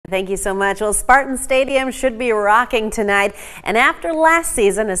Thank you so much. Well, Spartan Stadium should be rocking tonight. And after last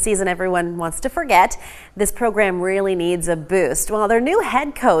season, a season everyone wants to forget, this program really needs a boost. Well, their new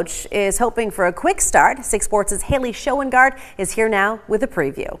head coach is hoping for a quick start. 6 Sports' Haley Schoengard is here now with a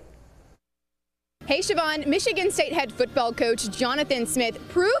preview. Hey Siobhan, Michigan State head football coach Jonathan Smith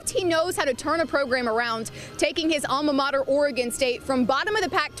proved he knows how to turn a program around, taking his alma mater Oregon State from bottom of the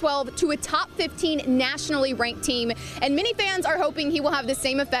Pac-12 to a top 15 nationally ranked team. And many fans are hoping he will have the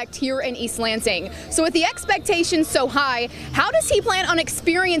same effect here in East Lansing. So with the expectations so high, how does he plan on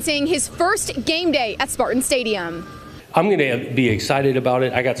experiencing his first game day at Spartan Stadium? I'm going to be excited about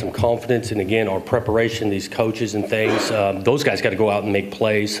it. I got some confidence in, again, our preparation, these coaches and things. Those guys got to go out and make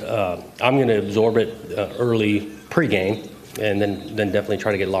plays. I'm going to absorb it early pregame and then definitely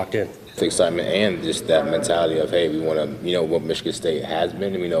try to get locked in. The excitement and just that mentality of, hey, we want to, what Michigan State has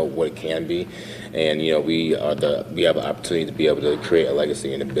been, and we know what it can be, and we have an opportunity to be able to create a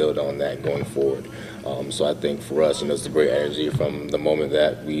legacy and to build on that going forward. So I think for us, it's a great energy from the moment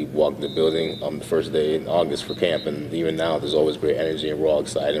that we walked the building the first day in August for camp, and even now there's always great energy, and we're all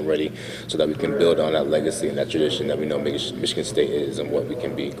excited and ready so that we can build on that legacy and that tradition that we know Michigan State is and what we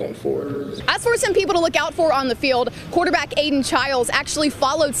can be going forward. As for some people to look out for on the field, quarterback Aiden Childs actually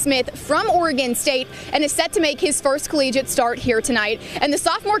followed Smith from Oregon State and is set to make his first collegiate start here tonight. And the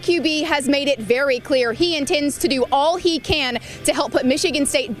sophomore QB has made it very clear he intends to do all he can to help put Michigan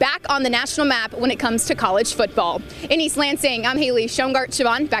State back on the national map when it comes to college football. In East Lansing, I'm Haley Schoengard.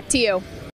 Siobhan, back to you.